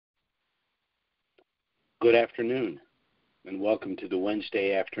Good afternoon, and welcome to the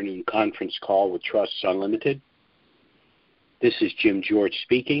Wednesday afternoon conference call with Trusts Unlimited. This is Jim George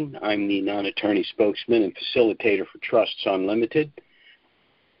speaking. I'm the non-attorney spokesman and facilitator for Trusts Unlimited,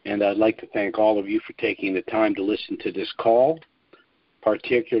 and I'd like to thank all of you for taking the time to listen to this call,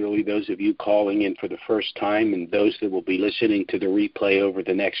 particularly those of you calling in for the first time and those that will be listening to the replay over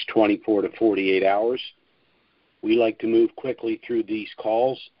the next 24 to 48 hours. We like to move quickly through these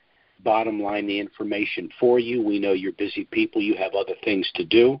calls. Bottom line, the information for you. We know you're busy people. You have other things to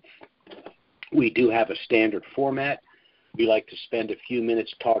do. We do have a standard format. We like to spend a few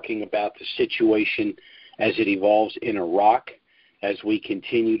minutes talking about the situation as it evolves in Iraq, as we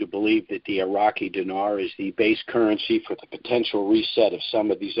continue to believe that the Iraqi dinar is the base currency for the potential reset of some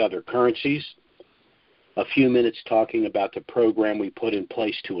of these other currencies. A few minutes talking about the program we put in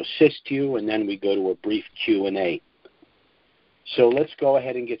place to assist you, and then we go to a brief Q&A. So let's go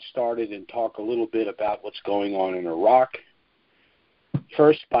ahead and get started and talk a little bit about what's going on in Iraq.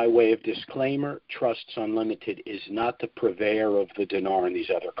 First, by way of disclaimer, Trusts Unlimited is not the purveyor of the dinar and these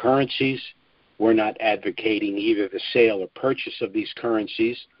other currencies. We're not advocating either the sale or purchase of these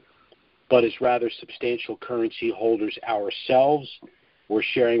currencies, but as rather substantial currency holders ourselves, we're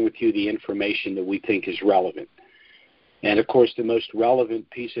sharing with you the information that we think is relevant. And, of course, the most relevant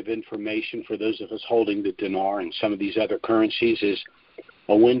piece of information for those of us holding the dinar and some of these other currencies is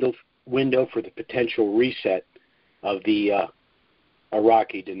a window for the potential reset of the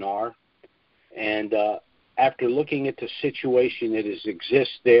Iraqi dinar. And after looking at the situation that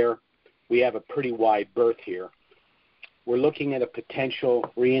exists there, we have a pretty wide berth here. We're looking at a potential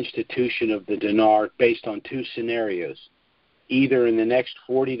reinstitution of the dinar based on two scenarios, either in the next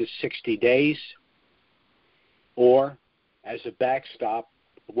 40 to 60 days or as a backstop.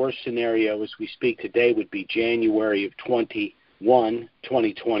 The worst scenario as we speak today would be January of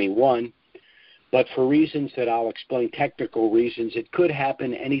 2021. But for reasons that I'll explain, technical reasons, it could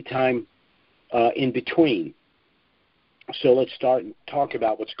happen anytime in between. So let's start and talk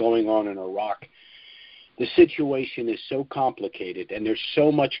about what's going on in Iraq. The situation is so complicated, and there's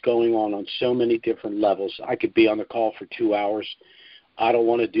so much going on so many different levels. I could be on the call for 2 hours. I don't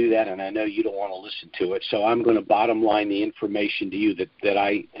want to do that, and I know you don't want to listen to it. So I'm going to bottom line the information to you that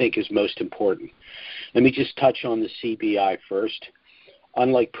I think is most important. Let me just touch on the CBI first.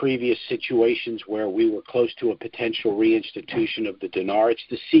 Unlike previous situations where we were close to a potential reinstitution of the dinar, it's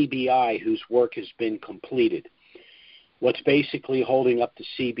the CBI whose work has been completed. What's basically holding up the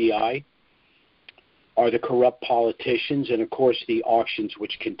CBI are the corrupt politicians and, of course, the auctions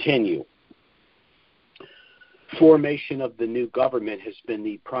which continue. Formation of the new government has been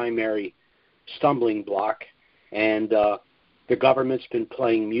the primary stumbling block, and the government's been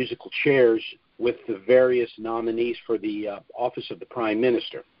playing musical chairs with the various nominees for the office of the prime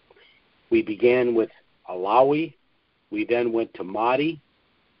minister. We began with Alawi, we then went to Mahdi,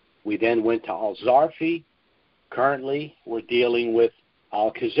 we then went to al-Zarfi. Currently, we're dealing with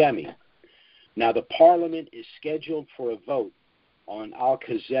al-Kazemi. Now, the parliament is scheduled for a vote on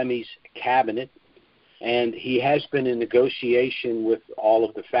al-Kazemi's cabinet, and he has been in negotiation with all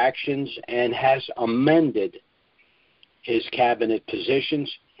of the factions and has amended his cabinet positions.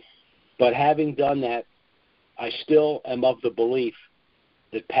 But having done that, I still am of the belief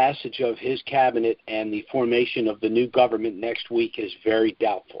that passage of his cabinet and the formation of the new government next week is very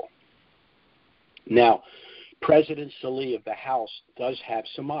doubtful. Now, President Salih of the House does have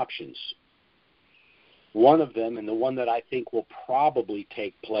some options. One of them, and the one that I think will probably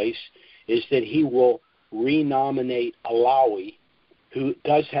take place, is that he will renominate Alawi, who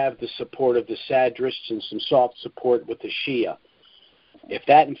does have the support of the Sadrists and some soft support with the Shia. If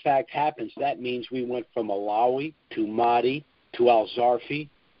that in fact happens, that means we went from Alawi to Mahdi to al-Zarfi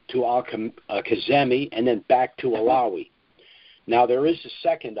to al-Kazemi and then back to Alawi. Now, there is a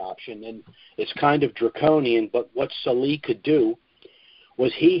second option, and it's kind of draconian, but what Salih could do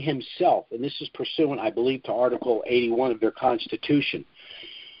was he himself, and this is pursuant, I believe, to Article 81 of their Constitution,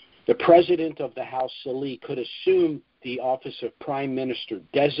 the President of the House, Salih, could assume the office of Prime Minister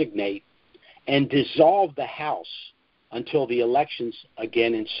designate and dissolve the House until the elections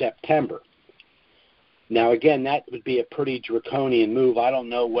again in September. Now, again, that would be a pretty draconian move. I don't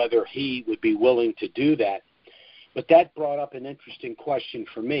know whether he would be willing to do that. But that brought up an interesting question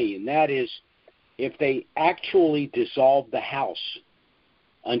for me, and that is, if they actually dissolve the House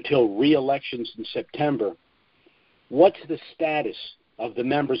until re-elections in September, what's the status of the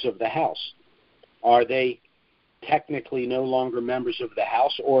members of the House? Are they technically no longer members of the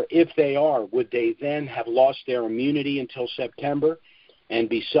House? Or if they are, would they then have lost their immunity until September and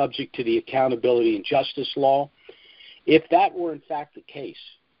be subject to the accountability and justice law? If that were in fact the case,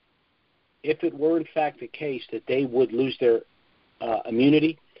 if it were in fact the case that they would lose their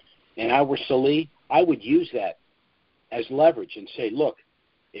immunity, and I were Salih, I would use that as leverage and say, look,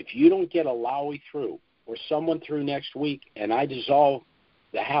 if you don't get a Lowy through or someone through next week and I dissolve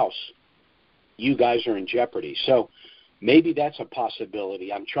the House, you guys are in jeopardy. So maybe that's a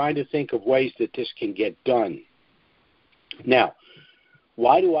possibility. I'm trying to think of ways that this can get done. Now,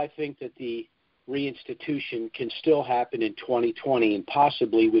 why do I think that the reinstitution can still happen in 2020 and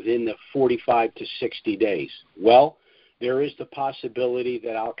possibly within the 45 to 60 days? Well, there is the possibility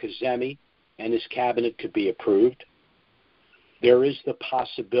that Al-Kazemi and his cabinet could be approved. There is the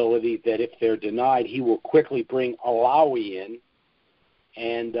possibility that if they're denied, he will quickly bring Alawi in,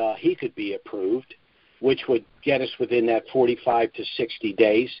 and he could be approved, which would get us within that 45 to 60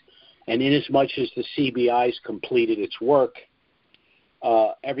 days. And inasmuch as the CBI's completed its work,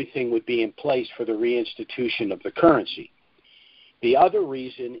 everything would be in place for the reinstitution of the currency. The other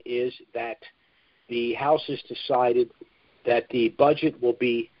reason is that the House has decided that the budget will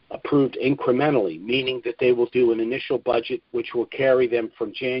be approved incrementally, meaning that they will do an initial budget which will carry them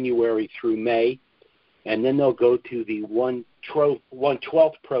from January through May, and then they'll go to the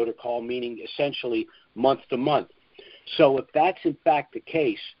 1/12th protocol, meaning essentially month to month. So if that's in fact the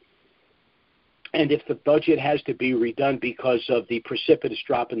case, and if the budget has to be redone because of the precipitous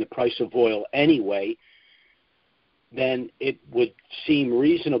drop in the price of oil anyway, then it would seem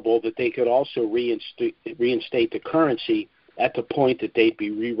reasonable that they could also reinstate the currency at the point that they'd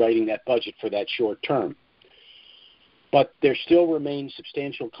be rewriting that budget for that short term. But there still remain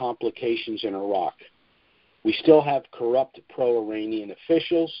substantial complications in Iraq. We still have corrupt pro-Iranian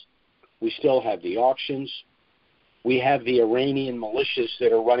officials. We still have the auctions. We have the Iranian militias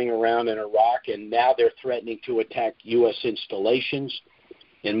that are running around in Iraq, and now they're threatening to attack U.S. installations.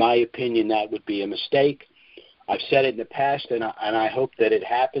 In my opinion, that would be a mistake. I've said it in the past, and I hope that it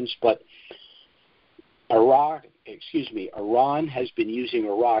happens, but Iran has been using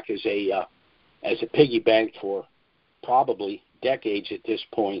Iraq as a piggy bank for probably decades at this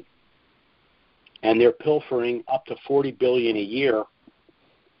point, and they're pilfering up to $40 billion a year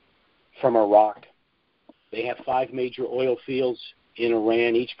from Iraq. They have 5 major oil fields in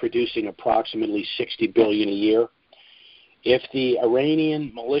Iran, each producing approximately $60 billion a year. If the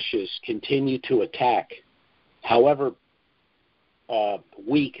Iranian militias continue to attack, however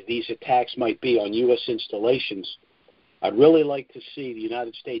weak these attacks might be on U.S. installations, I'd really like to see the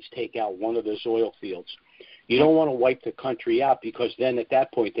United States take out one of those oil fields. You don't want to wipe the country out because then at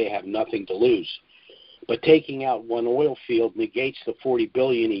that point they have nothing to lose. But taking out one oil field negates the $40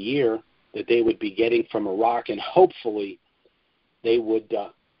 billion a year that they would be getting from Iraq, and hopefully they would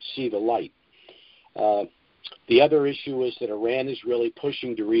see the light. The other issue is that Iran is really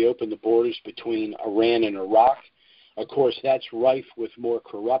pushing to reopen the borders between Iran and Iraq. Of course, that's rife with more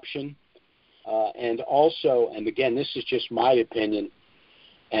corruption. And also, and again, this is just my opinion,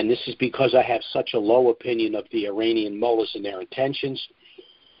 and this is because I have such a low opinion of the Iranian mullahs and their intentions,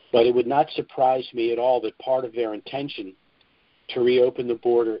 but it would not surprise me at all that part of their intention to reopen the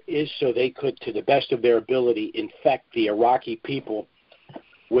border is so they could, to the best of their ability, infect the Iraqi people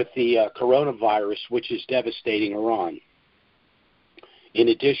with the coronavirus, which is devastating Iran. In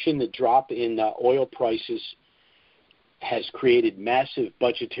addition, the drop in oil prices has created massive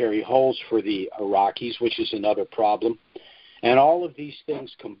budgetary holes for the Iraqis, which is another problem. And all of these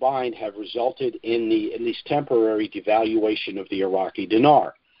things combined have resulted in the, at least temporary, devaluation of the Iraqi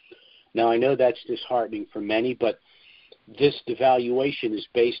dinar. Now, I know that's disheartening for many, but this devaluation is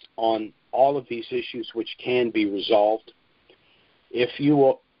based on all of these issues which can be resolved. If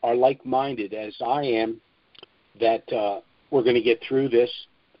you are like-minded, as I am, that we're going to get through this,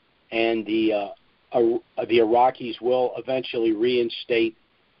 and the Iraqis will eventually reinstate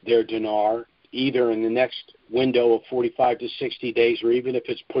their dinar, either in the next window of 45 to 60 days, or even if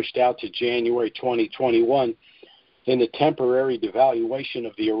it's pushed out to January 2021, then the temporary devaluation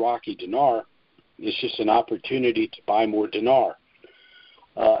of the Iraqi dinar is just an opportunity to buy more dinar.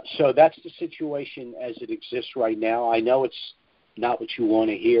 So that's the situation as it exists right now. I know it's not what you want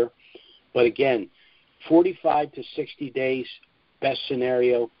to hear, but again, 45 to 60 days, best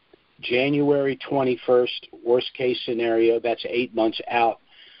scenario. January 21st, worst case scenario, that's 8 months out.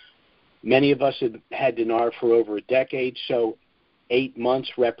 Many of us have had dinar for over a decade, so 8 months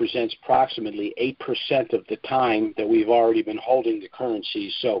represents approximately 8% of the time that we've already been holding the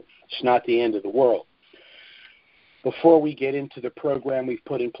currency, so it's not the end of the world. Before we get into the program we've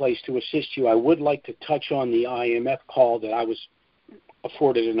put in place to assist you, I would like to touch on the IMF call that I was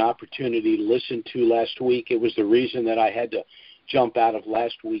afforded an opportunity to listen to last week. It was the reason that I had to jump out of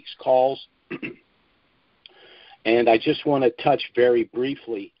last week's calls. And I just want to touch very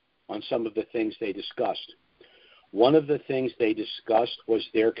briefly on some of the things they discussed. One of the things they discussed was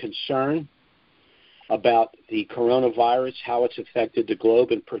their concern about the coronavirus, how it's affected the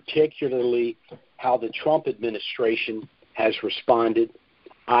globe, and particularly how the Trump administration has responded,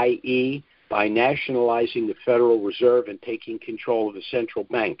 i.e., by nationalizing the Federal Reserve and taking control of the central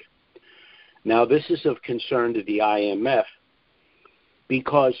bank. Now, this is of concern to the IMF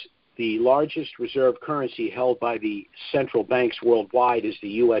because the largest reserve currency held by the central banks worldwide is the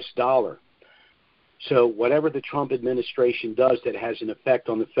U.S. dollar. So whatever the Trump administration does that has an effect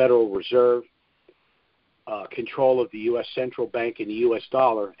on the Federal Reserve, control of the U.S. central bank and the U.S.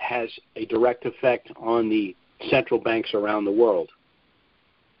 dollar has a direct effect on the central banks around the world.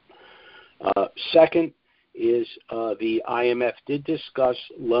 Second is the IMF did discuss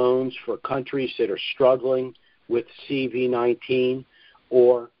loans for countries that are struggling with CV-19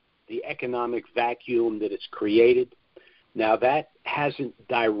 or the economic vacuum that it's created. Now, that hasn't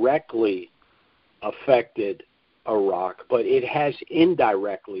directly affected Iraq, but it has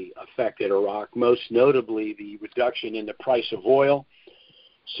indirectly affected Iraq, most notably the reduction in the price of oil.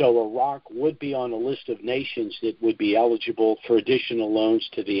 So Iraq would be on a list of nations that would be eligible for additional loans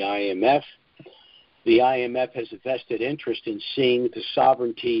to the IMF. The IMF has a vested interest in seeing the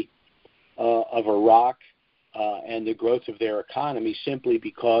sovereignty of Iraq and the growth of their economy simply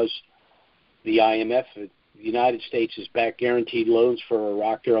because the IMF, the United States, has backed guaranteed loans for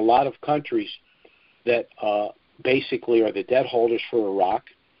Iraq. There are a lot of countries that basically are the debt holders for Iraq,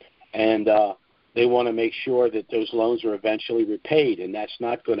 and they want to make sure that those loans are eventually repaid, and that's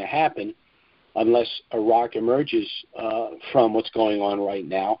not going to happen unless Iraq emerges from what's going on right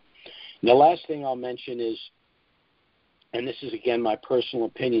now. And the last thing I'll mention is, and this is again my personal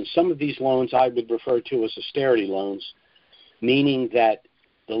opinion, some of these loans I would refer to as austerity loans, meaning that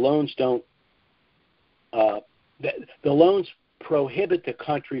the loans don't the loans prohibit the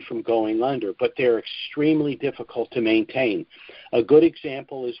country from going under, but they're extremely difficult to maintain. A good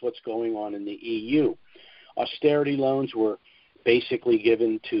example is what's going on in the EU. Austerity loans were basically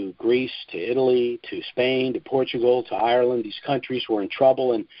given to Greece, to Italy, to Spain, to Portugal, to Ireland. These countries were in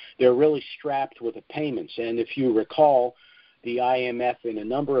trouble, and they're really strapped with the payments. And if you recall, the IMF in a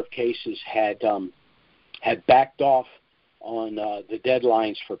number of cases had backed off on the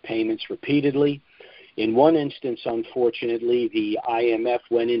deadlines for payments repeatedly. In one instance, unfortunately, the IMF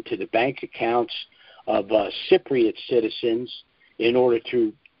went into the bank accounts of Cypriot citizens in order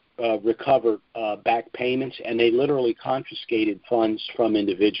to recover back payments, and they literally confiscated funds from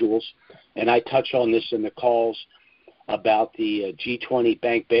individuals. And I touch on this in the calls about the G20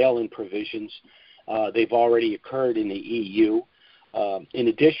 bank bail-in provisions. They've already occurred in the EU. In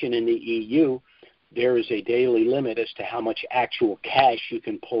addition, in the EU, there is a daily limit as to how much actual cash you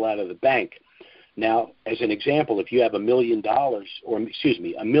can pull out of the bank. Now, as an example, if you have $1 million,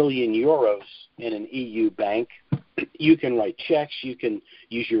 €1 million in an EU bank, you can write checks, you can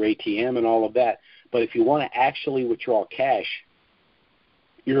use your ATM and all of that. But if you want to actually withdraw cash,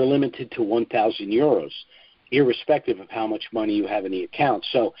 you're limited to €1,000, irrespective of how much money you have in the account.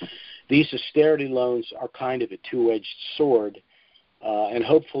 So these austerity loans are kind of a two-edged sword, and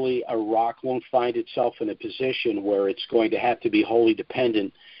hopefully Iraq won't find itself in a position where it's going to have to be wholly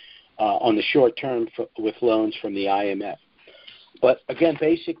dependent on the short term with loans from the IMF. But again,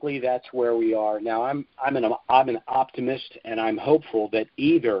 basically that's where we are now. I'm an optimist, and I'm hopeful that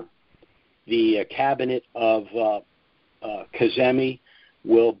either the cabinet of Kazemi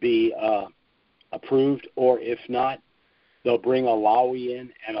will be approved, or if not, they'll bring Alawi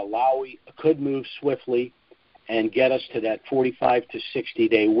in, and Alawi could move swiftly and get us to that 45 to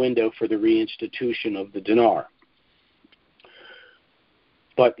 60-day window for the reinstitution of the dinar.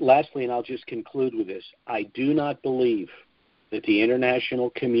 But lastly, and I'll just conclude with this, I do not believe that the international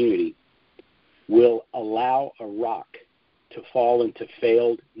community will allow Iraq to fall into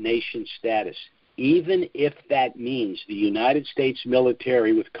failed nation status, even if that means the United States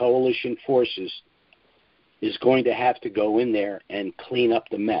military with coalition forces is going to have to go in there and clean up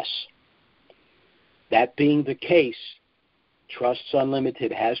the mess. That being the case, Trusts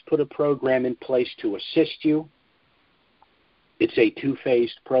Unlimited has put a program in place to assist you. It's a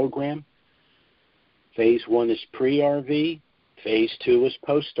two-phased program. Phase 1 is pre-RV. Phase 2 is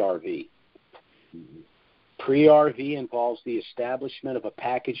post-RV. Pre-RV involves the establishment of a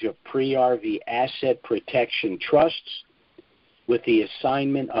package of pre-RV asset protection trusts with the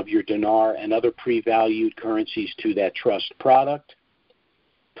assignment of your dinar and other pre-valued currencies to that trust product.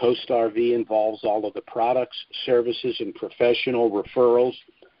 Post-RV involves all of the products, services, and professional referrals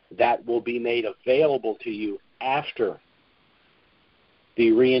that will be made available to you after the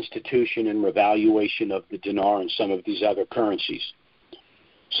reinstitution and revaluation of the dinar and some of these other currencies.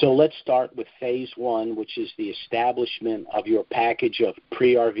 So let's start with phase one, which is the establishment of your package of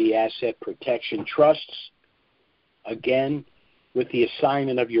pre-RV asset protection trusts, again, with the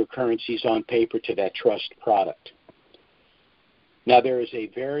assignment of your currencies on paper to that trust product. Now, there is a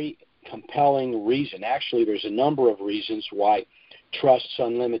very compelling reason. Actually, there's a number of reasons why Trusts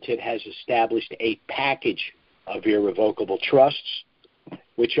Unlimited has established a package of irrevocable trusts,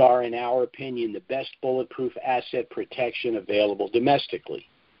 which are, in our opinion, the best bulletproof asset protection available domestically.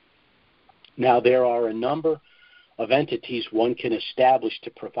 Now, there are a number of entities one can establish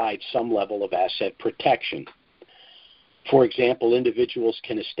to provide some level of asset protection. For example, individuals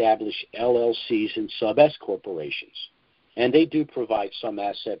can establish LLCs and sub-S corporations, and they do provide some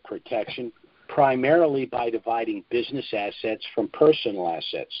asset protection, primarily by dividing business assets from personal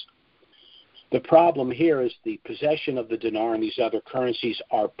assets. The problem here is the possession of the dinar and these other currencies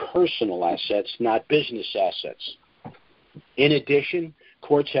are personal assets, not business assets. In addition,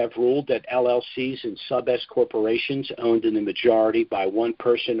 courts have ruled that LLCs and sub-S corporations owned in the majority by one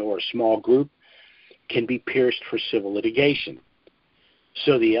person or a small group can be pierced for civil litigation.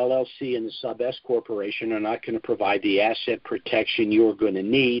 So the LLC and the sub-S corporation are not going to provide the asset protection you're going to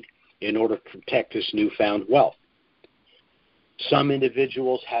need in order to protect this newfound wealth. Some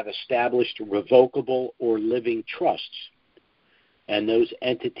individuals have established revocable or living trusts, and those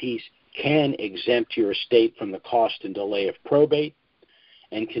entities can exempt your estate from the cost and delay of probate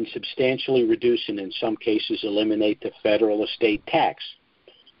and can substantially reduce and in some cases eliminate the federal estate tax.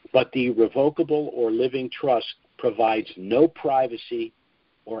 But the revocable or living trust provides no privacy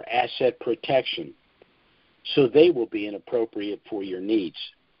or asset protection, so they will be inappropriate for your needs.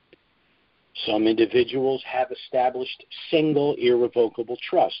 Some individuals have established single irrevocable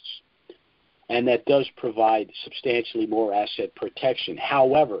trusts, and that does provide substantially more asset protection.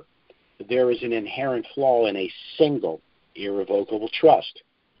 However, there is an inherent flaw in a single irrevocable trust,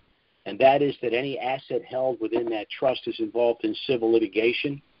 and that is that any asset held within that trust is involved in civil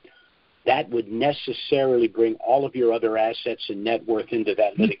litigation. That would necessarily bring all of your other assets and net worth into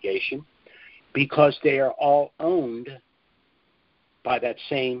that litigation because they are all owned by that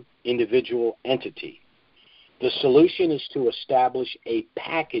same individual entity. The solution is to establish a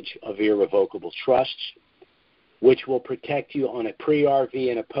package of irrevocable trusts which will protect you on a pre-RV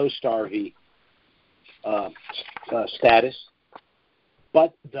and a post-RV status,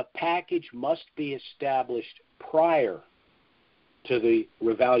 but the package must be established prior to the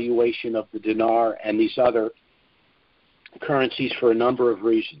revaluation of the dinar and these other currencies for a number of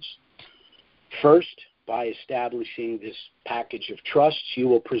reasons. First, by establishing this package of trusts, you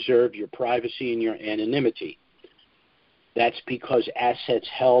will preserve your privacy and your anonymity. That's because assets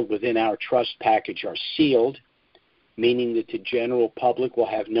held within our trust package are sealed, meaning that the general public will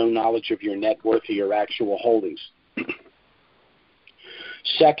have no knowledge of your net worth or your actual holdings.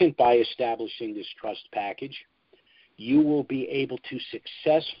 Second, by establishing this trust package, you will be able to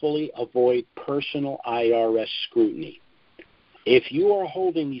successfully avoid personal IRS scrutiny. If you are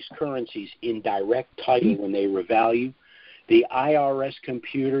holding these currencies in direct title when they revalue, the IRS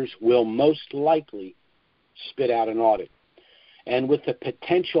computers will most likely spit out an audit. And with the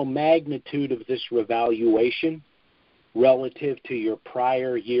potential magnitude of this revaluation relative to your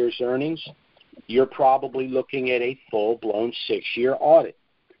prior year's earnings, you're probably looking at a full-blown 6-year audit.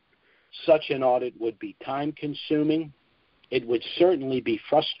 Such an audit would be time-consuming. It would certainly be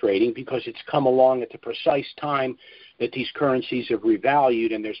frustrating because it's come along at the precise time that these currencies have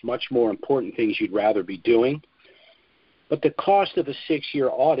revalued and there's much more important things you'd rather be doing. But the cost of a 6-year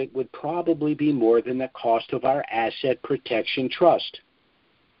audit would probably be more than the cost of our asset protection trust.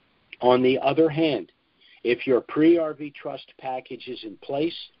 On the other hand, if your pre-RV trust package is in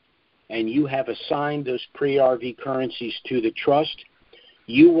place and you have assigned those pre-RV currencies to the trust,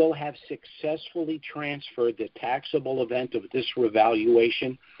 you will have successfully transferred the taxable event of this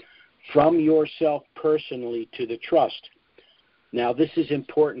revaluation from yourself personally to the trust. Now, this is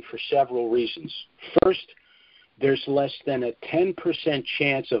important for several reasons. First, there's less than a 10%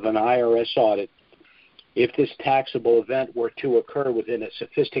 chance of an IRS audit if this taxable event were to occur within a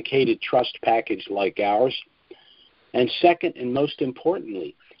sophisticated trust package like ours. And second, and most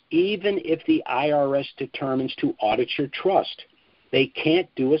importantly, even if the IRS determines to audit your trust, they can't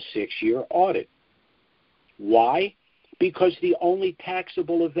do a 6-year audit. Why? Because the only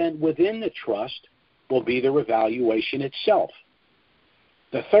taxable event within the trust will be the revaluation itself.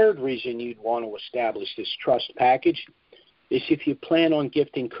 The third reason you'd want to establish this trust package is if you plan on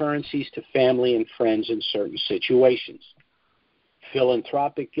gifting currencies to family and friends in certain situations.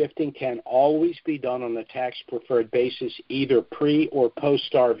 Philanthropic gifting can always be done on a tax-preferred basis, either pre- or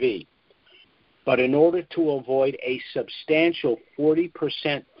post-RV. But in order to avoid a substantial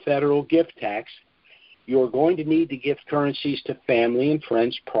 40% federal gift tax, you're going to need to gift currencies to family and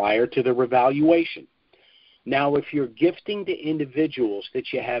friends prior to the revaluation. Now, if you're gifting to individuals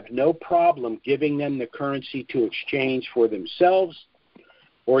that you have no problem giving them the currency to exchange for themselves,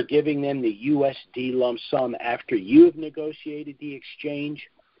 or giving them the USD lump sum after you've negotiated the exchange,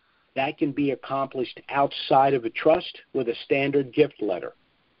 that can be accomplished outside of a trust with a standard gift letter.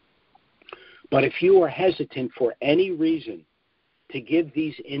 But if you are hesitant for any reason to give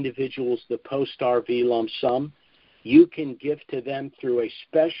these individuals the post-RV lump sum, you can gift to them through a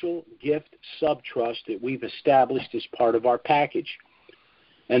special gift subtrust that we've established as part of our package.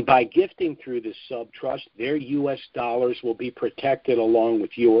 And by gifting through this subtrust, their U.S. dollars will be protected along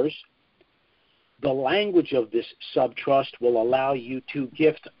with yours. The language of this subtrust will allow you to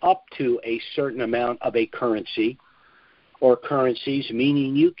gift up to a certain amount of a currency or currencies,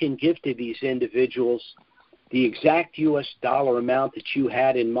 meaning you can give to these individuals the exact U.S. dollar amount that you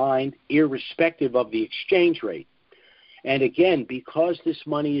had in mind, irrespective of the exchange rate. And again, because this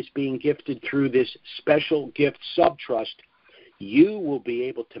money is being gifted through this special gift subtrust, you will be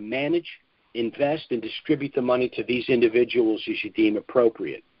able to manage, invest, and distribute the money to these individuals as you deem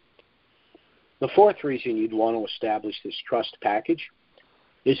appropriate. The fourth reason you'd want to establish this trust package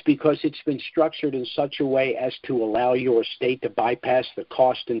is because it's been structured in such a way as to allow your estate to bypass the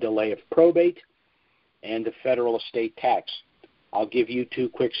cost and delay of probate and the federal estate tax. I'll give you two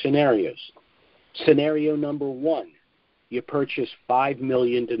quick scenarios. Scenario number one, you purchase 5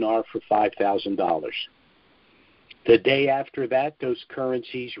 million dinar for $5,000. The day after that, those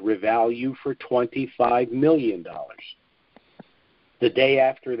currencies revalue for $25 million. The day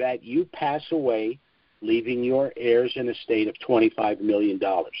after that, you pass away, leaving your heirs an estate of $25 million.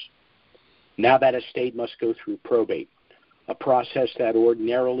 Now that estate must go through probate, a process that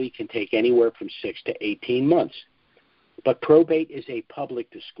ordinarily can take anywhere from 6 to 18 months. But probate is a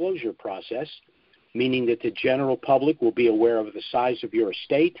public disclosure process, meaning that the general public will be aware of the size of your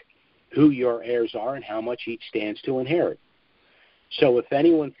estate, who your heirs are, and how much each stands to inherit. So if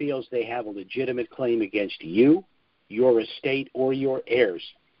anyone feels they have a legitimate claim against you, your estate, or your heirs,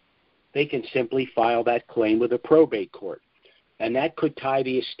 they can simply file that claim with a probate court. And that could tie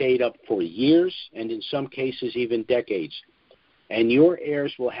the estate up for years, and in some cases even decades. And your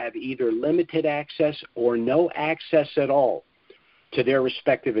heirs will have either limited access or no access at all to their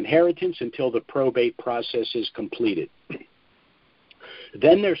respective inheritance until the probate process is completed.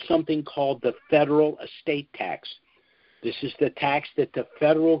 Then there's something called the federal estate tax. This is the tax that the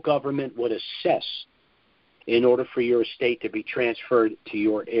federal government would assess in order for your estate to be transferred to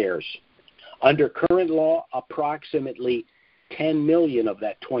your heirs. Under current law, approximately $10 million of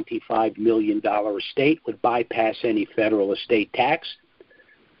that $25 million estate would bypass any federal estate tax,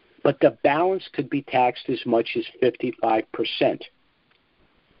 but the balance could be taxed as much as 55%.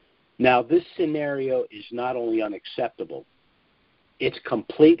 Now, this scenario is not only unacceptable, it's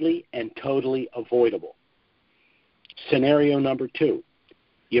completely and totally avoidable. Scenario number two,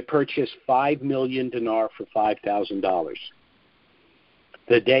 you purchase 5 million dinar for $5,000.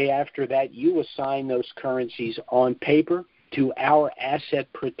 The day after that, you assign those currencies on paper to our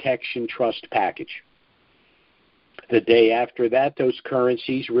asset protection trust package. The day after that, those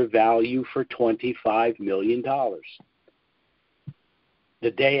currencies revalue for $25 million.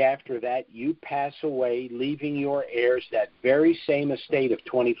 The day after that, you pass away, leaving your heirs that very same estate of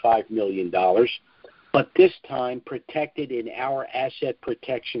 $25 million, but this time protected in our asset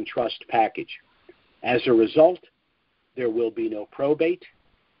protection trust package. As a result, there will be no probate.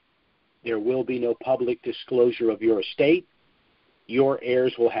 There will be no public disclosure of your estate. Your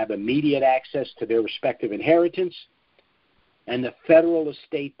heirs will have immediate access to their respective inheritance, and the federal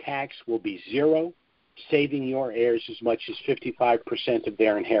estate tax will be zero, saving your heirs as much as 55% of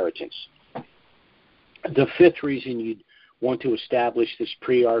their inheritance. The fifth reason you'd want to establish this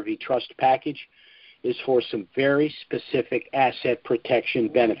pre-RV trust package is for some very specific asset protection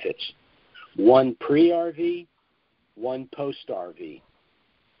benefits. One pre-RV, one post-RV.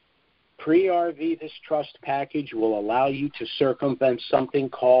 Pre-RV, this trust package will allow you to circumvent something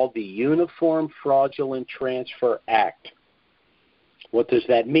called the Uniform Fraudulent Transfer Act. What does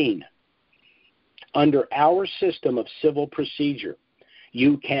that mean? Under our system of civil procedure,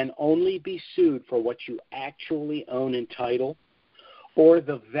 you can only be sued for what you actually own in title or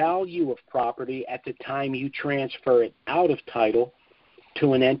the value of property at the time you transfer it out of title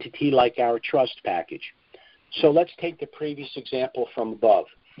to an entity like our trust package. So let's take the previous example from above.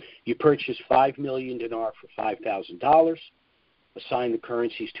 You purchase 5 million dinar for $5,000, assign the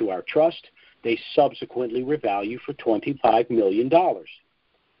currencies to our trust. They subsequently revalue for $25 million.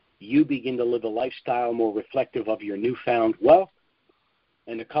 you begin to live a lifestyle more reflective of your newfound wealth,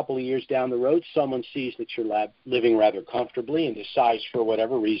 and a couple of years down the road, someone sees that you're living rather comfortably and decides for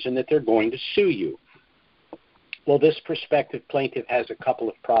whatever reason that they're going to sue you. Well, this prospective plaintiff has a couple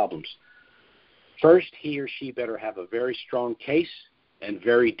of problems. First, he or she better have a very strong case and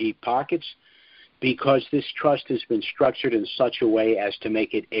very deep pockets, because this trust has been structured in such a way as to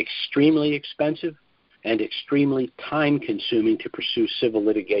make it extremely expensive and extremely time-consuming to pursue civil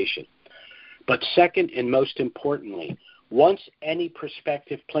litigation. But second, and most importantly, once any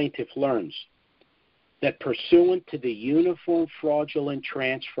prospective plaintiff learns that pursuant to the Uniform Fraudulent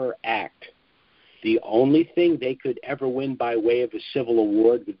Transfer Act, the only thing they could ever win by way of a civil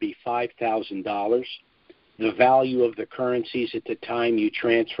award would be $5,000, the value of the currencies at the time you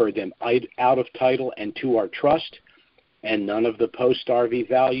transfer them out of title and to our trust, and none of the post-RV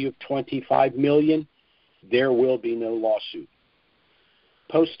value of $25 million, there will be no lawsuit.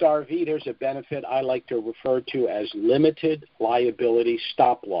 Post-RV, there's a benefit I like to refer to as limited liability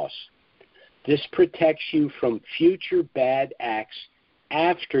stop-loss. This protects you from future bad acts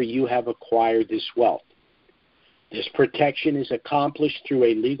after you have acquired this wealth. This protection is accomplished through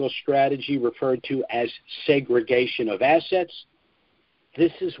a legal strategy referred to as segregation of assets.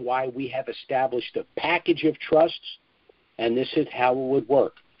 This is why we have established a package of trusts, and this is how it would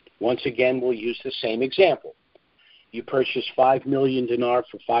work. Once again, we'll use the same example. You purchase 5 million dinar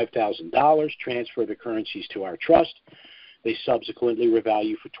for $5,000, transfer the currencies to our trust. They subsequently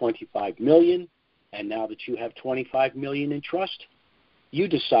revalue for $25 million, and now that you have $25 million in trust, you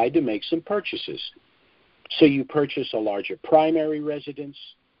decide to make some purchases. So you purchase a larger primary residence,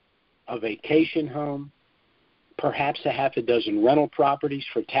 a vacation home, perhaps a half a dozen rental properties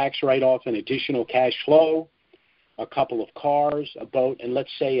for tax write-off and additional cash flow, a couple of cars, a boat, and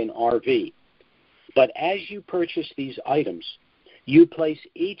let's say an RV. But as you purchase these items, you place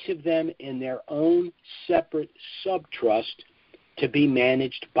each of them in their own separate sub-trust to be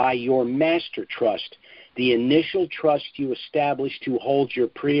managed by your master trust, the initial trust you establish to hold your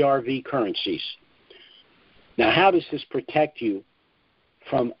pre-RV currencies. Now, how does this protect you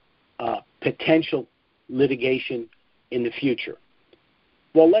from potential litigation in the future?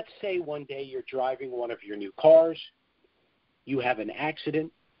 Well, let's say one day you're driving one of your new cars, you have an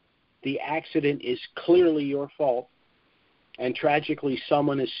accident, the accident is clearly your fault, and tragically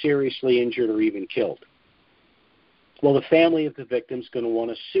someone is seriously injured or even killed. Well, the family of the victim is going to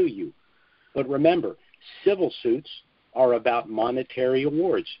want to sue you. But remember, civil suits are about monetary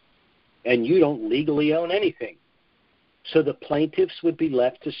awards, and you don't legally own anything. So the plaintiffs would be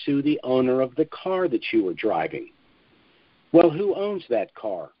left to sue the owner of the car that you were driving. Well, who owns that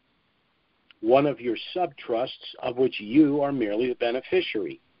car? One of your sub-trusts, of which you are merely the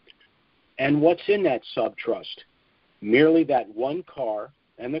beneficiary. And what's in that sub-trust? Merely that one car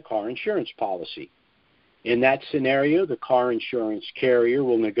and the car insurance policy. In that scenario, the car insurance carrier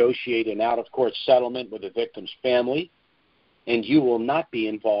will negotiate an out-of-court settlement with the victim's family, and you will not be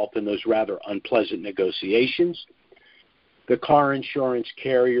involved in those rather unpleasant negotiations. The car insurance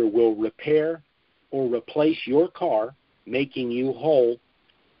carrier will repair or replace your car, making you whole.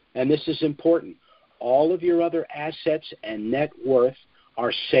 And this is important. All of your other assets and net worth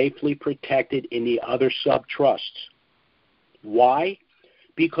are safely protected in the other sub-trusts. Why?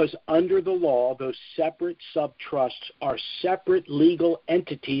 Because under the law, those separate sub-trusts are separate legal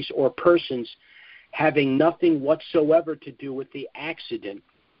entities or persons having nothing whatsoever to do with the accident,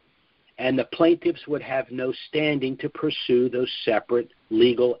 and the plaintiffs would have no standing to pursue those separate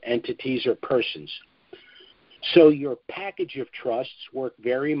legal entities or persons. So your package of trusts work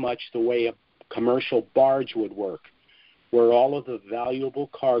very much the way a commercial barge would work, where all of the valuable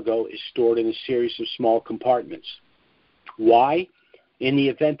cargo is stored in a series of small compartments. Why? In the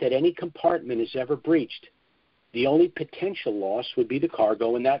event that any compartment is ever breached, the only potential loss would be the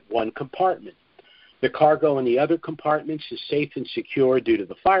cargo in that one compartment. The cargo in the other compartments is safe and secure due to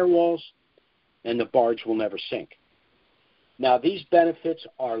the firewalls, and the barge will never sink. Now, these benefits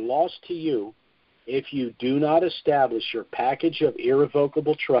are lost to you if you do not establish your package of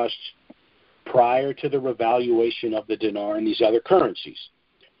irrevocable trusts prior to the revaluation of the dinar and these other currencies.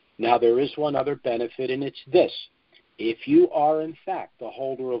 Now, there is one other benefit, and it's this. If you are, in fact, the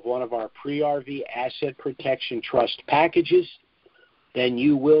holder of one of our pre-RV asset protection trust packages, then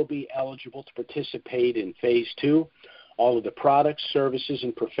you will be eligible to participate in Phase 2. All of the products, services,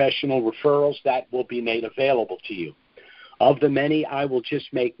 and professional referrals that will be made available to you. Of the many, I will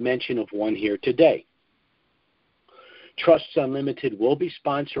just make mention of one here today. Trusts Unlimited will be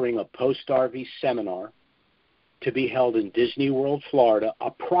sponsoring a post-RV seminar to be held in Disney World, Florida,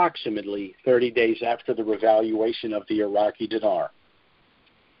 approximately 30 days after the revaluation of the Iraqi dinar.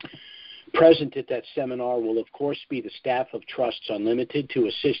 Present at that seminar will, of course, be the staff of Trusts Unlimited to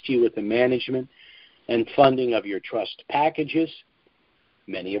assist you with the management and funding of your trust packages.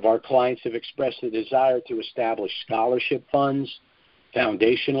 Many of our clients have expressed a desire to establish scholarship funds,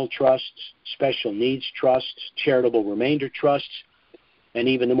 foundational trusts, special needs trusts, charitable remainder trusts, and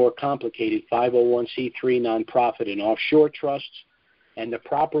even the more complicated 501c3 nonprofit and offshore trusts. And the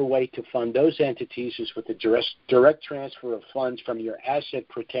proper way to fund those entities is with the direct transfer of funds from your asset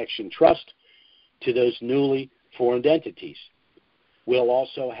protection trust to those newly formed entities. We'll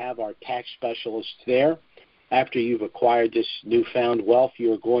also have our tax specialists there. After you've acquired this newfound wealth,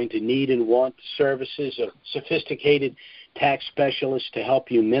 you're going to need and want the services of sophisticated tax specialists to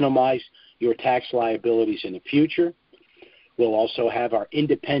help you minimize your tax liabilities in the future. We'll also have our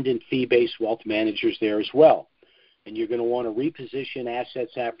independent fee-based wealth managers there as well. And you're going to want to reposition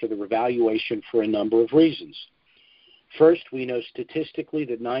assets after the revaluation for a number of reasons. First, we know statistically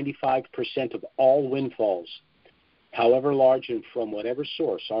that 95% of all windfalls, however large and from whatever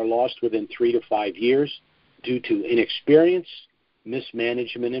source, are lost within 3 to 5 years due to inexperience,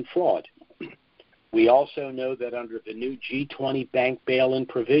 mismanagement, and fraud. We also know that under the new G20 bank bail-in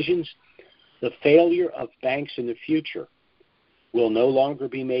provisions, the failure of banks in the future will no longer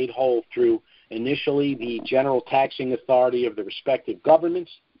be made whole through initially the general taxing authority of the respective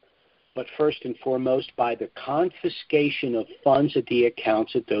governments, but first and foremost by the confiscation of funds at the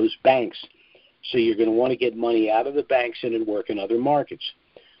accounts at those banks. So you're going to want to get money out of the banks and then work in other markets.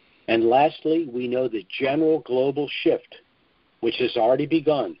 And lastly, we know the general global shift, which has already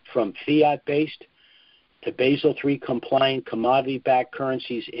begun from fiat-based to Basel III compliant commodity-backed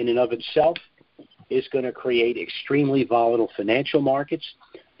currencies in and of itself, is going to create extremely volatile financial markets,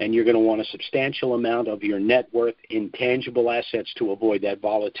 and you're going to want a substantial amount of your net worth in tangible assets to avoid that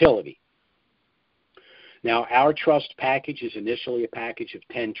volatility. Now, our trust package is initially a package of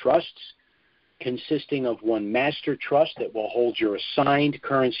 10 trusts consisting of one master trust that will hold your assigned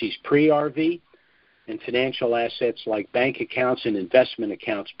currencies pre-RV and financial assets like bank accounts and investment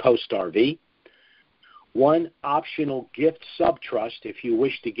accounts post-RV. One optional gift sub-trust if you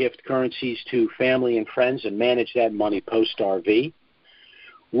wish to gift currencies to family and friends and manage that money post-RV,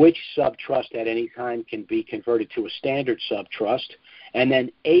 which sub-trust at any time can be converted to a standard sub-trust, and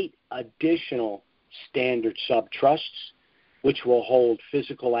then 8 additional standard sub-trusts, which will hold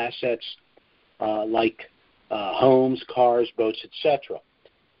physical assets like homes, cars, boats, etc.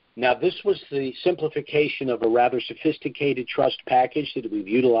 Now, this was the simplification of a rather sophisticated trust package that we've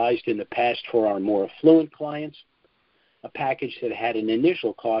utilized in the past for our more affluent clients, a package that had an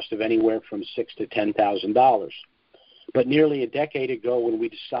initial cost of anywhere from $6,000 to $10,000. But nearly a decade ago, when we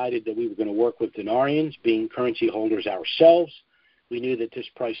decided that we were going to work with Dinarians, being currency holders ourselves, we knew that this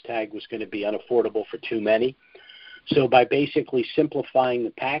price tag was going to be unaffordable for too many. So by basically simplifying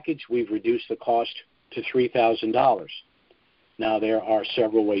the package, we've reduced the cost to $3,000. Now, there are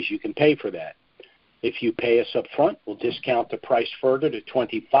several ways you can pay for that. If you pay us up front, we'll discount the price further to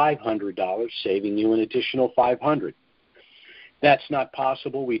 $2,500, saving you an additional $500. That's not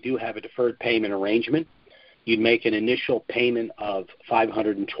possible. We do have a deferred payment arrangement. You'd make an initial payment of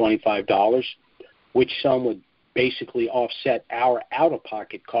 $525, which sum would basically offset our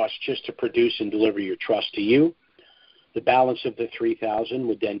out-of-pocket costs just to produce and deliver your trust to you. The balance of the $3,000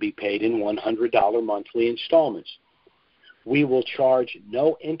 would then be paid in $100 monthly installments. We will charge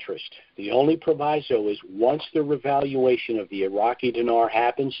no interest. The only proviso is once the revaluation of the Iraqi dinar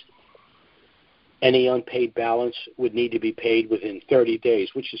happens, any unpaid balance would need to be paid within 30 days,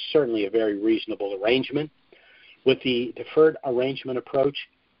 which is certainly a very reasonable arrangement. With the deferred arrangement approach,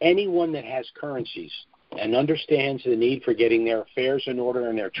 anyone that has currencies and understands the need for getting their affairs in order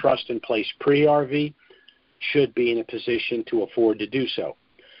and their trust in place pre-RV should be in a position to afford to do so.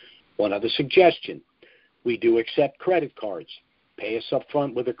 One other suggestion. We do accept credit cards. Pay us up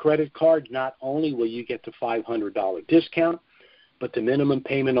front with a credit card. Not only will you get the $500 discount, but the minimum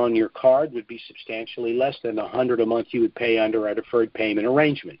payment on your card would be substantially less than the $100 a month you would pay under our deferred payment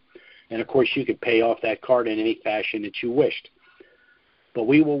arrangement. And, of course, you could pay off that card in any fashion that you wished. But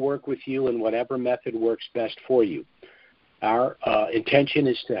we will work with you in whatever method works best for you. Our intention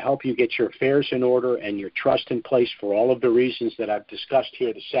is to help you get your affairs in order and your trust in place for all of the reasons that I've discussed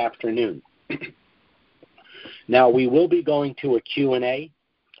here this afternoon. Now, we will be going to a Q&A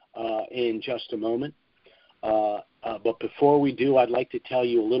in just a moment. But before we do, I'd like to tell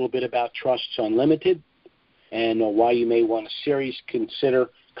you a little bit about Trusts Unlimited and why you may want to seriously consider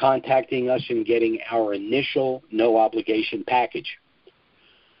contacting us and getting our initial no-obligation package.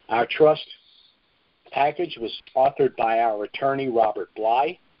 Our trust package was authored by our attorney, Robert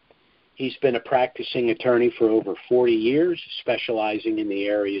Bly. He's been a practicing attorney for over 40 years, specializing in the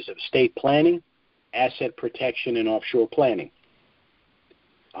areas of estate planning, asset protection, and offshore planning.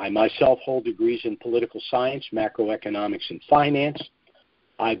 I myself hold degrees in political science, macroeconomics, and finance.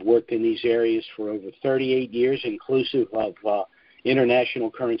 I've worked in these areas for over 38 years, inclusive of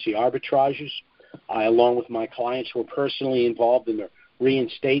international currency arbitrages. I, along with my clients, were personally involved in the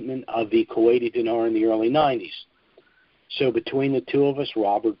reinstatement of the Kuwaiti dinar in the early 90s. So between the two of us,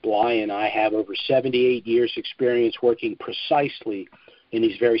 Robert Bly and I have over 78 years' experience working precisely in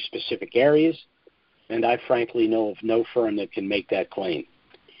these very specific areas, and I frankly know of no firm that can make that claim.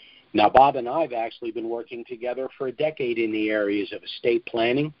 Now, Bob and I have actually been working together for a decade in the areas of estate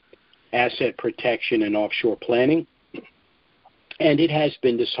planning, asset protection, and offshore planning, and it has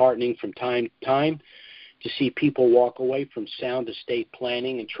been disheartening from time to time to see people walk away from sound estate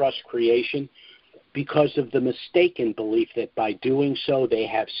planning and trust creation because of the mistaken belief that by doing so they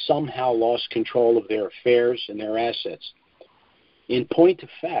have somehow lost control of their affairs and their assets. In point of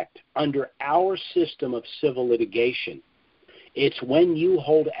fact, under our system of civil litigation, it's when you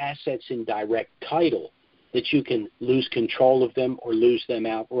hold assets in direct title that you can lose control of them or lose them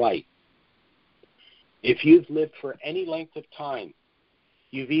outright. If you've lived for any length of time,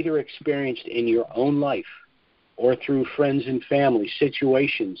 you've either experienced in your own life or through friends and family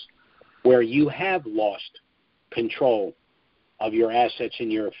situations where you have lost control of your assets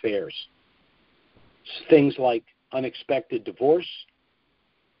and your affairs. Things like unexpected divorce,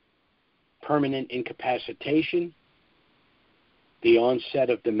 permanent incapacitation, the onset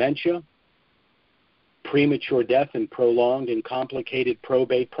of dementia, premature death and prolonged and complicated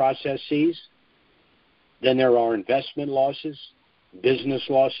probate processes. Then there are investment losses, business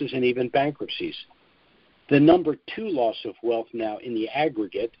losses, and even bankruptcies. The number 2 loss of wealth now in the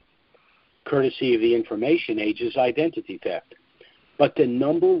aggregate, courtesy of the information age, is identity theft. But the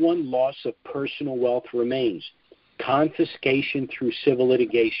number 1 loss of personal wealth remains confiscation through civil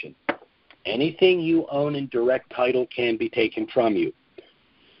litigation. Anything you own in direct title can be taken from you.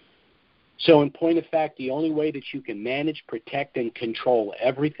 So in point of fact, the only way that you can manage, protect, and control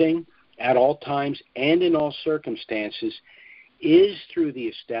everything at all times and in all circumstances is through the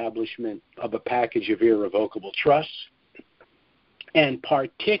establishment of a package of irrevocable trusts, and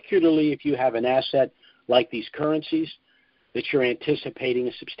particularly if you have an asset like these currencies that you're anticipating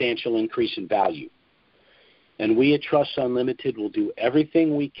a substantial increase in value. And we at Trusts Unlimited will do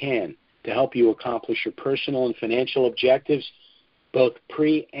everything we can to help you accomplish your personal and financial objectives, both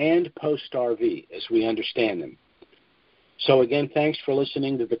pre- and post-RV, as we understand them. So again, thanks for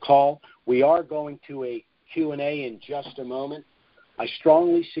listening to the call. We are going to a Q&A in just a moment. I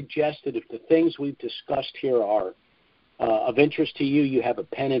strongly suggest that if the things we've discussed here are of interest to you, you have a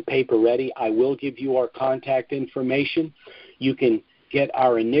pen and paper ready. I will give you our contact information. You can get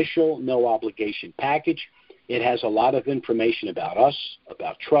our initial no-obligation package. It has a lot of information about us,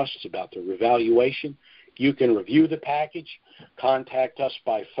 about trusts, about the revaluation. You can review the package, contact us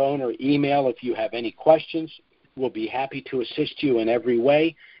by phone or email if you have any questions. We'll be happy to assist you in every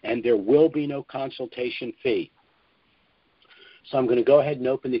way, and there will be no consultation fee. So I'm going to go ahead and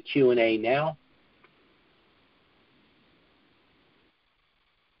open the Q&A now.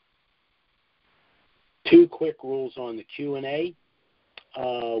 Two quick rules on the Q&A.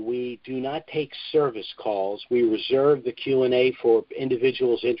 We do not take service calls. We reserve the Q&A for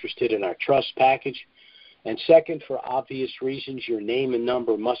individuals interested in our trust package. And second, for obvious reasons, your name and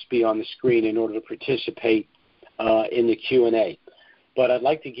number must be on the screen in order to participate in the Q&A. But I'd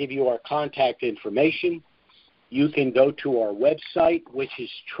like to give you our contact information. You can go to our website, which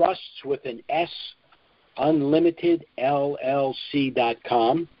is trusts with an S,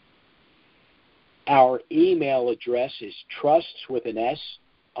 unlimitedllc.com. Our email address is trusts with an S,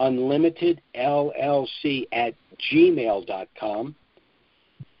 unlimitedllc@gmail.com.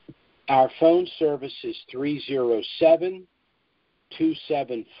 Our phone service is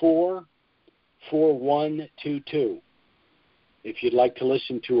 307-274-4122. If you'd like to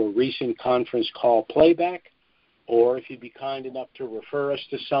listen to a recent conference call playback, or if you'd be kind enough to refer us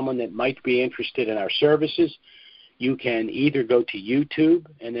to someone that might be interested in our services, you can either go to YouTube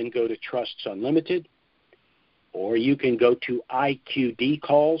and then go to Trusts Unlimited, or you can go to IQD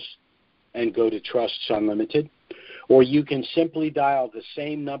calls and go to Trusts Unlimited, or you can simply dial the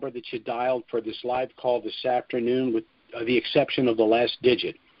same number that you dialed for this live call this afternoon with the exception of the last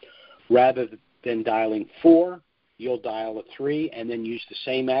digit. Rather than dialing 4, you'll dial a 3 and then use the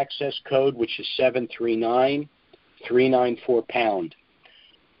same access code, which is 739-394-pound.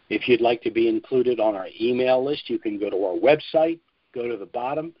 If you'd like to be included on our email list, you can go to our website, go to the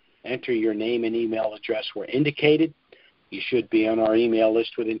bottom, enter your name and email address where indicated, You should be on our email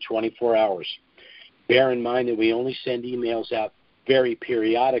list within 24 hours. Bear in mind that we only send emails out very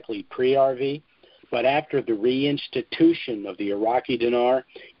periodically pre-RV, but after the reinstitution of the Iraqi dinar,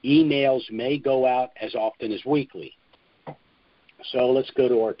 emails may go out as often as weekly. So let's go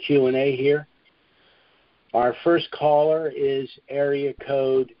to our Q&A here. Our first caller is area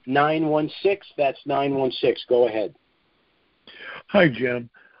code 916. That's 916. Go ahead. Hi, Jim.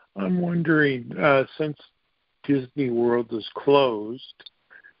 I'm wondering, since Disney World is closed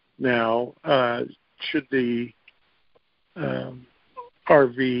now, should the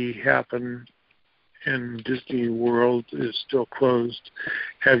RV happen and Disney World is still closed,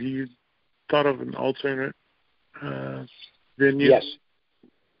 have you thought of an alternate venue?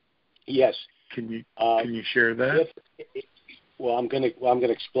 Yes. Can you share that? I'm going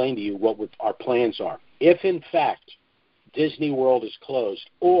to explain to you what our plans are. If in fact Disney World is closed,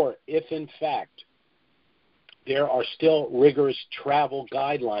 or if in fact there are still rigorous travel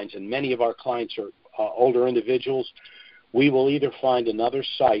guidelines, and many of our clients are older individuals, we will either find another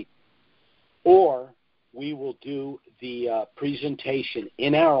site, or we will do the presentation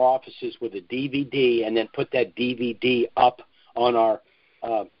in our offices with a DVD and then put that DVD up on our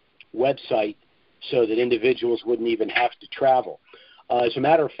website so that individuals wouldn't even have to travel. As a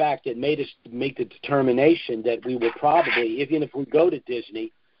matter of fact, it made us make the determination that we will probably, even if we go to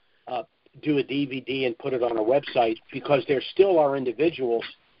Disney, do a DVD and put it on our website, because there still are individuals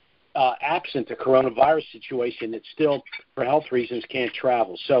absent the coronavirus situation that still, for health reasons, can't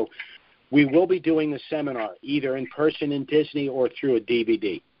travel. So we will be doing the seminar either in person in Disney or through a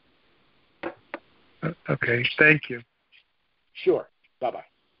DVD. Okay, thank you. Sure. Bye-bye.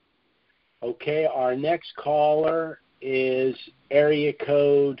 Okay, our next caller is area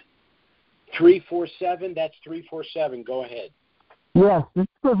code 347. That's 347. Go ahead. Yes, this is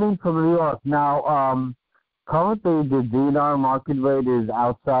Praveen from New York. Now, currently the Dinar market rate is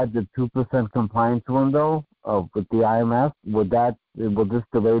outside the 2% compliance window with the IMF. Will this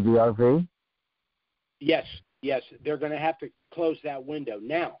delay the RV? Yes. They're going to have to close that window.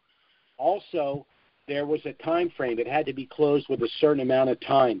 Now, also, there was a time frame. It had to be closed with a certain amount of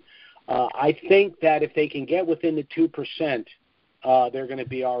time. I think that if they can get within the 2%, they're going to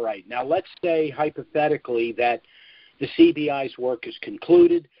be all right. Now, let's say hypothetically that the CBI's work is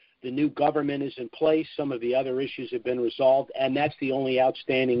concluded, the new government is in place, some of the other issues have been resolved, and that's the only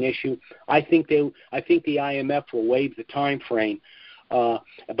outstanding issue. I think the IMF will waive the time frame.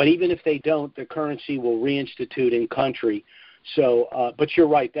 But even if they don't, the currency will reinstitute in country. So, but you're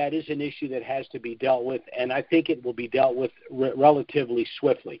right, that is an issue that has to be dealt with, and I think it will be dealt with relatively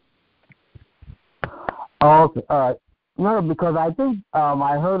swiftly. Oh, okay, all right. No, because I think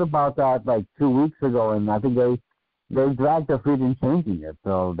I heard about that like 2 weeks ago, and I think they dragged their feet in changing it.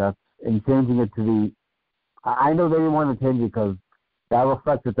 So changing it to the. I know they didn't want to change it because that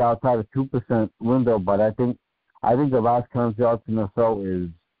reflects it outside of 2% window. But I think the last currency auction or so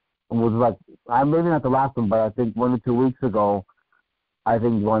was like, maybe not the last one, but I think 1 or 2 weeks ago, I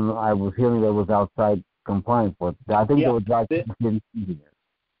think when I was hearing it was outside compliance. But I think they were dragged their feet in changing it.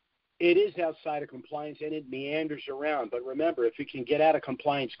 It is outside of compliance, and it meanders around. But remember, if it can get out of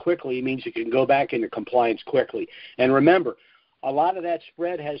compliance quickly, it means it can go back into compliance quickly. And remember, a lot of that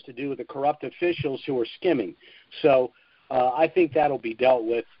spread has to do with the corrupt officials who are skimming. So I think that'll be dealt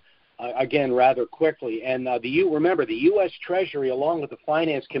with, again, rather quickly. And remember, the U.S. Treasury, along with the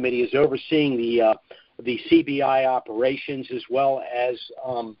Finance Committee, is overseeing the CBI operations as well as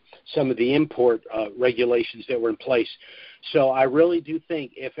some of the import regulations that were in place. So I really do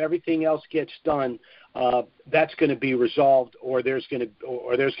think if everything else gets done, that's going to be resolved, or there's going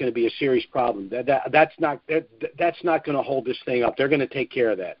to be a serious problem. That's not going to hold this thing up. They're going to take care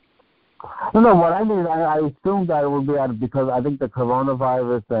of that. No, what I mean, I assume that it will be out because I think the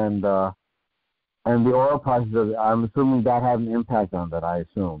coronavirus and the oil prices. I'm assuming that had an impact on that. I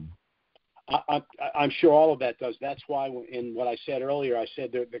assume. I'm sure all of that does. That's why in what I said earlier, I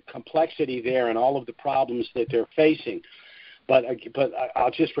said the complexity there and all of the problems that they're facing. But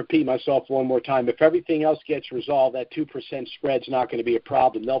I'll just repeat myself one more time. If everything else gets resolved, that 2% spread's not going to be a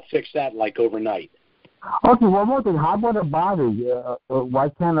problem. They'll fix that like overnight. Okay, one more thing. How about a body? Why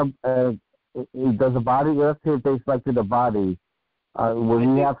can't does a body, let's say if they selected a body, will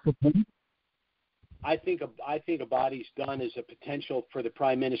he have support? I think a body's done as a potential for the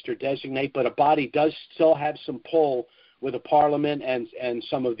prime minister designate, but a body does still have some pull with the parliament and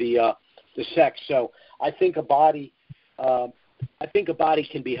some of the sects. So I think a body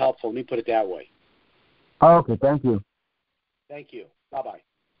can be helpful. Let me put it that way. Okay, thank you. Thank you. Bye-bye.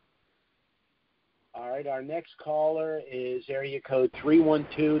 All right, our next caller is area code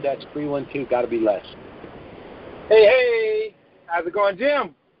 312. That's 312. Got to be less. Hey, how's it going,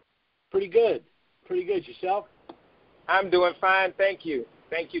 Jim? Pretty good. Yourself? I'm doing fine, thank you.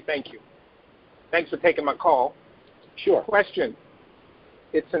 Thanks for taking my call. Sure. Question.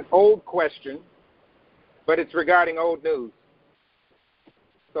 It's an old question, but it's regarding old news.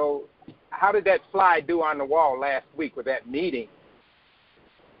 So how did that fly do on the wall last week with that meeting?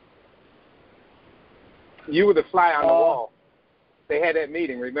 You were the fly on the wall. They had that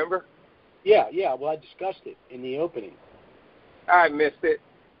meeting, remember? Yeah. Well, I discussed it in the opening. I missed it.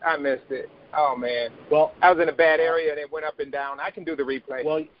 Oh, man. Well, I was in a bad area, and it went up and down. I can do the replay.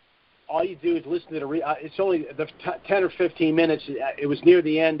 Well, all you do is listen to the it's only the 10 or 15 minutes. It was near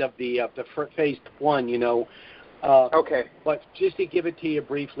the end of the phase one, you know. Okay. But just to give it to you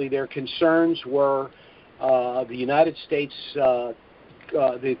briefly, their concerns were the United States,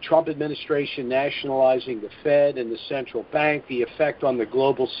 the Trump administration nationalizing the Fed and the central bank, the effect on the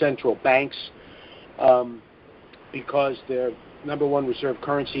global central banks, because their number one reserve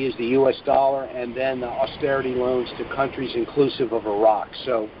currency is the U.S. dollar, and then the austerity loans to countries inclusive of Iraq.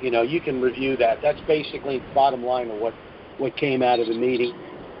 So, you know, you can review that. That's basically the bottom line of what came out of the meeting.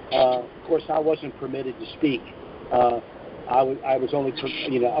 Of course, I wasn't permitted to speak. I was only,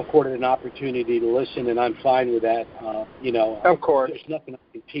 accorded an opportunity to listen, and I'm fine with that. Of course. There's nothing I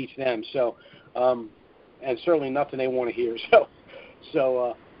can teach them. So, and certainly nothing they want to hear.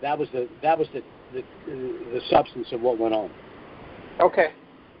 So that was the substance of what went on. Okay.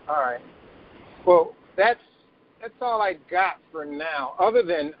 All right. Well, that's all I got for now. Other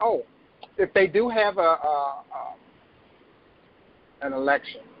than if they do have an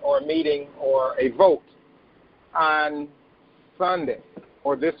election or a meeting or a vote on Sunday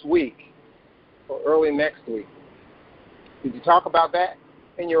or this week or early next week, did you talk about that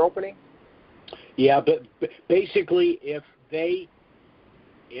in your opening? Yeah, but basically, if they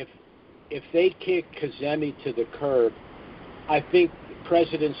kick Kazemi to the curb, I think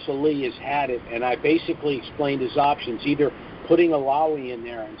President Salih has had it, and I basically explained his options, either putting Alawi in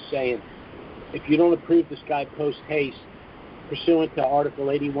there and saying, if you don't approve this guy post haste, pursuant to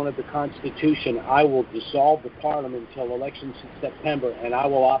Article 81 of the Constitution, I will dissolve the parliament until elections in September, and I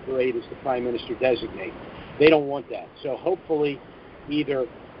will operate as the prime minister designate. They don't want that. So hopefully either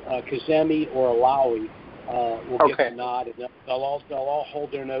Kazemi or Alawi will get the nod, and they'll all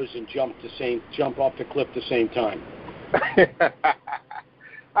hold their nose and jump off the cliff at the same time.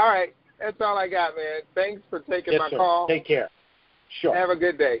 All right. That's all I got, man. Thanks for taking my call. Take care. Sure. Have a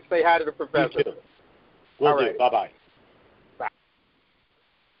good day. Say hi to the professor. You too. Will do. Right. Bye-bye. Bye.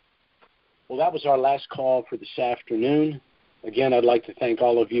 Well, that was our last call for this afternoon. Again, I'd like to thank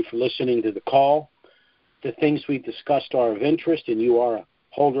all of you for listening to the call. The things we've discussed are of interest, and you are a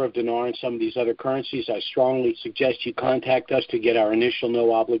holder of Dinar and some of these other currencies. I strongly suggest you contact us to get our initial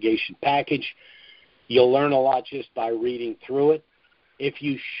no-obligation package. You'll learn a lot just by reading through it. If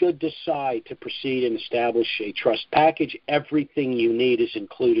you should decide to proceed and establish a trust package, everything you need is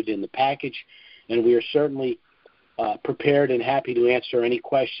included in the package, and we are certainly prepared and happy to answer any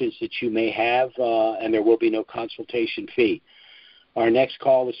questions that you may have, and there will be no consultation fee. Our next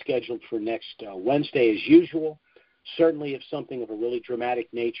call is scheduled for next Wednesday as usual. Certainly, if something of a really dramatic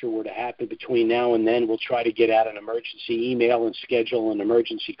nature were to happen between now and then, we'll try to get out an emergency email and schedule an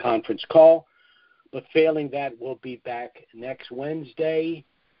emergency conference call. But failing that, we'll be back next Wednesday,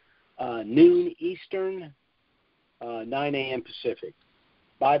 noon Eastern, 9 a.m. Pacific.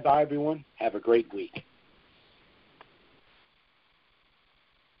 Bye-bye, everyone. Have a great week.